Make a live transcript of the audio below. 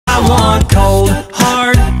want cold,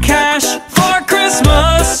 hard cash for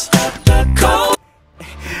Christmas. Cold.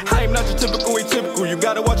 I am not your typical atypical. You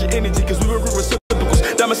gotta watch your energy, cause we were reciprocals.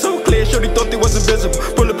 Diamonds so clear, shorty thought they was invisible.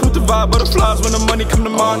 Bulletproof the vibe, butterflies when the money come to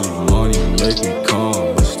mind. Only money make me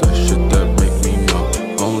calm. It's that shit that make me numb.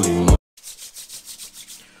 Only money.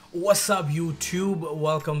 What's up YouTube?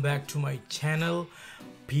 Welcome back to my channel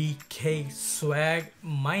PK Swag.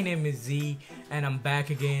 My name is Z and I'm back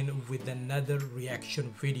again with another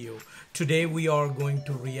reaction video. Today we are going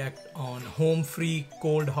to react on Home Free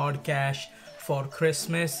Cold Hard Cash for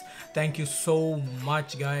Christmas. Thank you so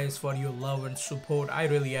much guys for your love and support. I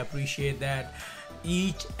really appreciate that.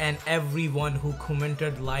 Each and everyone who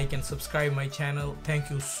commented, like and subscribe my channel, thank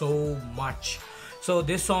you so much. So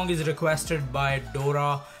this song is requested by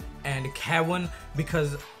Dora and Kevin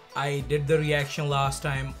because I did the reaction last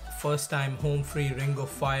time, first time, Home Free Ring of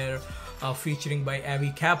Fire featuring by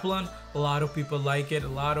Abby Kaplan. A lot of people like it, a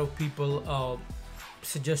lot of people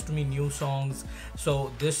suggest to me new songs.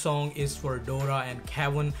 So this song is for Dora and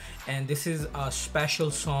Kevin, and this is a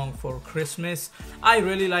special song for Christmas. I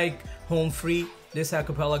really like Home Free. This a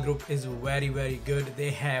cappella group is very good. They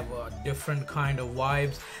have a different kind of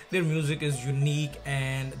vibes. Their music is unique,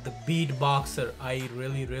 and the beatboxer, I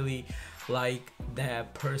really like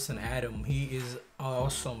that person, Adam. He is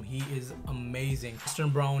awesome, he is amazing.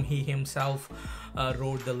 Mr. Brown, he himself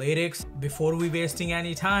wrote the lyrics. Before we wasting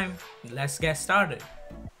any time, let's get started.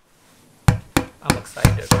 I'm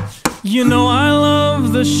excited. You know I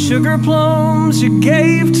love the sugar plums you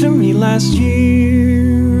gave to me last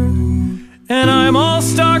year, and I'm all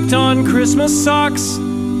stocked on Christmas socks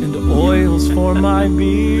and oils for my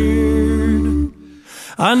beard.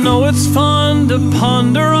 I know it's fun to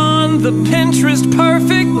ponder on the Pinterest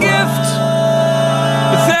perfect gift,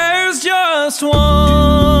 but there's just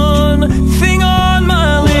one thing on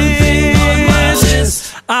my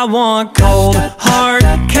list. I want cold, hard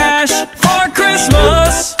cash for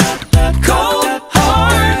Christmas. Cold,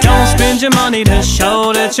 hard. Don't spend your money to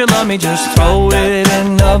show that you love me, just throw it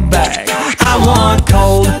in the bag. I want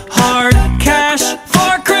cold, hard cash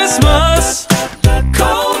for Christmas.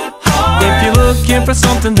 Cold, hard. If you're looking for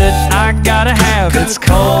something that I gotta have, it's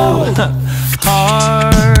cold,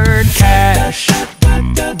 hard cash.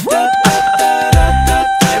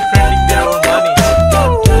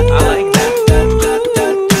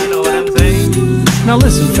 Now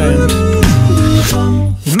listen, fam,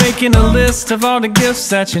 you're making a list of all the gifts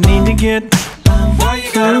that you need to get. Why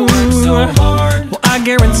you gotta work so hard? Well, I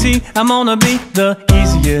guarantee I'm gonna be the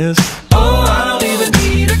easiest. Oh, I don't even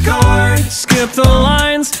need a card. Skip the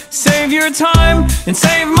lines, save your time, and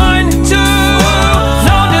save mine too.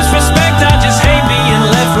 No disrespect, I just hate being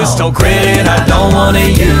left with no credit I don't wanna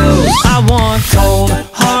use. I want cold,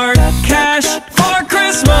 hard cash for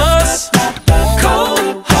Christmas.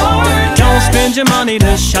 Cold, hard. Don't spend your money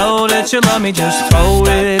to show that you love me, just throw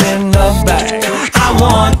it in the bag. I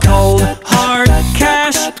want cold, hard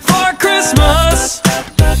cash for Christmas.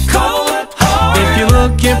 Cold, hard. If you're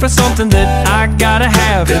looking for something that I gotta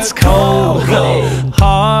have, it's cold,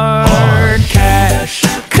 hard cash.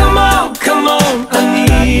 Come on, I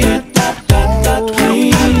need it,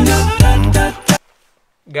 please.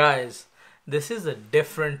 Guys, this is a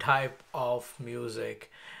different type of music.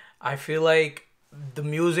 I feel like the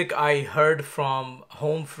music I heard from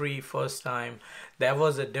Home Free first time, that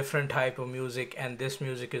was a different type of music, and this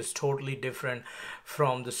music is totally different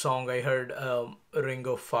from the song I heard, Ring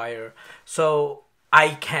of Fire. So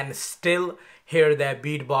I can still hear that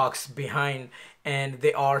beatbox behind, and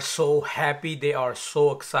they are so happy, they are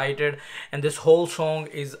so excited, and this whole song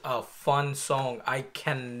is a fun song. I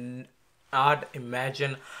cannot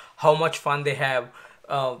imagine how much fun they have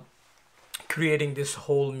creating this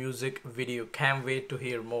whole music video. Can't wait to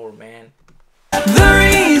hear more, man. The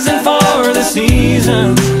reason for the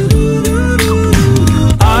season,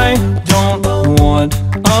 I don't want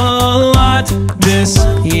a lot this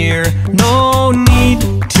year. No need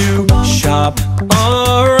to shop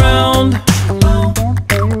around.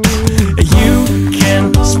 You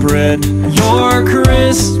can spread your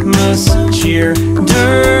Christmas cheer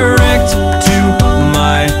direct to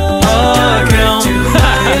my account.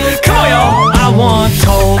 Come on, y'all. I want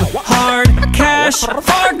cold, hard cash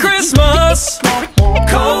for Christmas.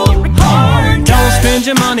 Cold, hard. Don't spend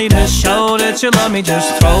your money to show that you love me,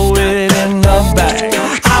 just throw it in the bag.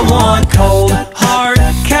 I want cold, hard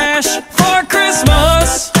cash for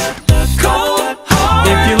Christmas. Cold, hard.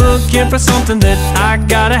 If you're looking for something that I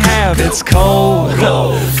gotta have, it's cold,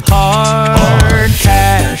 hard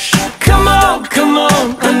cash. Come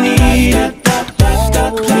on, I need it,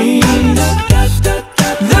 please.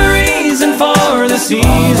 The reason for the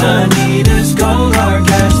season, I need is cold, hard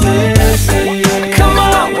cash.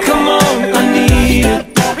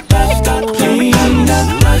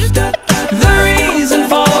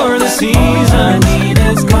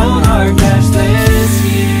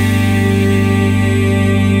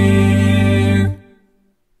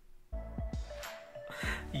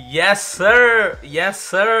 Yes, sir. Yes,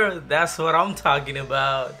 sir. That's what I'm talking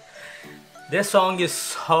about. This song is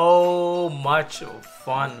so much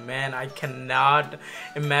fun, man. I cannot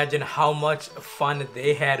imagine how much fun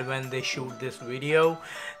they had when they shoot this video.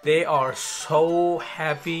 They are so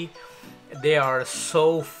happy. They are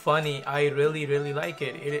so funny. I really like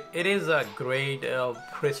it. It is a great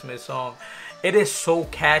Christmas song. It is so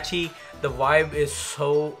catchy. The vibe is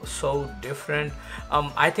so different.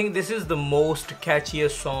 I think this is the most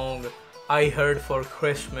catchiest song I heard for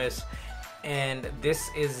Christmas. And this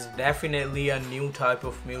is definitely a new type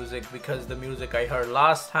of music, because the music I heard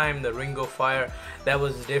last time, the Ring of Fire, that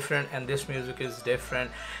was different, and this music is different.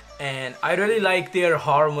 And I really like their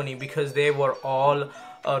harmony, because they were all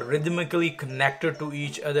rhythmically connected to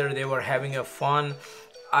each other. They were having a fun.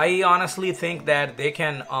 I honestly think that they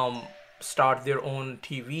can start their own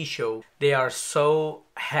TV show. They are so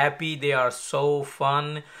happy, they are so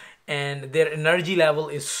fun, and their energy level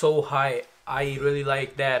is so high. I really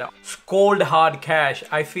like that. Cold hard cash.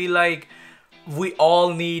 I feel like we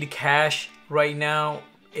all need cash right now.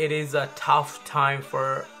 It is a tough time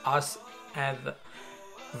for us as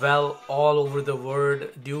well all over the world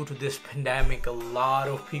due to this pandemic. A lot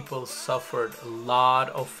of people suffered, a lot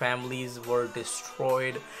of families were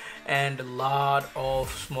destroyed, and a lot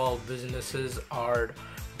of small businesses are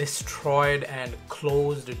destroyed and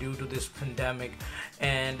closed due to this pandemic.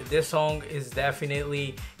 And this song is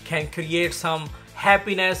definitely can create some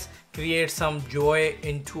happiness, create some joy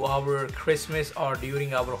into our Christmas or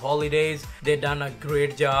during our holidays. They done a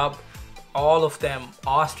great job, all of them.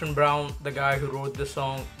 Austin Brown, the guy who wrote the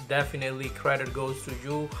song, definitely credit goes to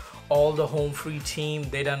you. All the Home Free team,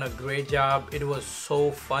 they done a great job. It was so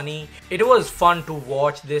funny. It was fun to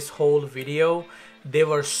watch this whole video. They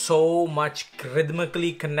were so much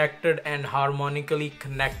rhythmically connected and harmonically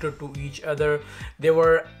connected to each other. They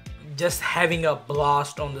were just having a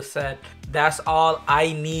blast on the set. That's all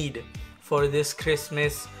I need for this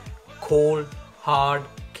Christmas. Cold hard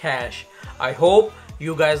cash. I hope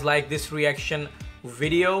you guys like this reaction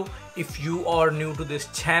video. If you are new to this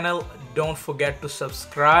channel, don't forget to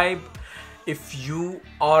subscribe. If you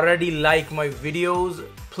already like my videos,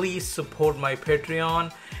 please support my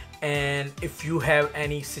Patreon. And if you have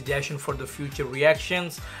any suggestion for the future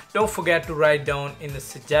reactions, don't forget to write down in the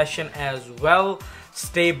suggestion as well.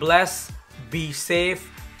 Stay blessed, be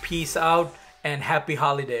safe, peace out, and happy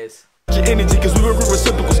holidays. Energy, cause we were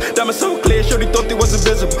reciprocals. Diamonds so clear, shorty thought they was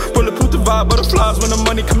invisible. Bulletproof the vibe, butterflies when the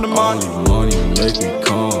money come to mind. Only money make me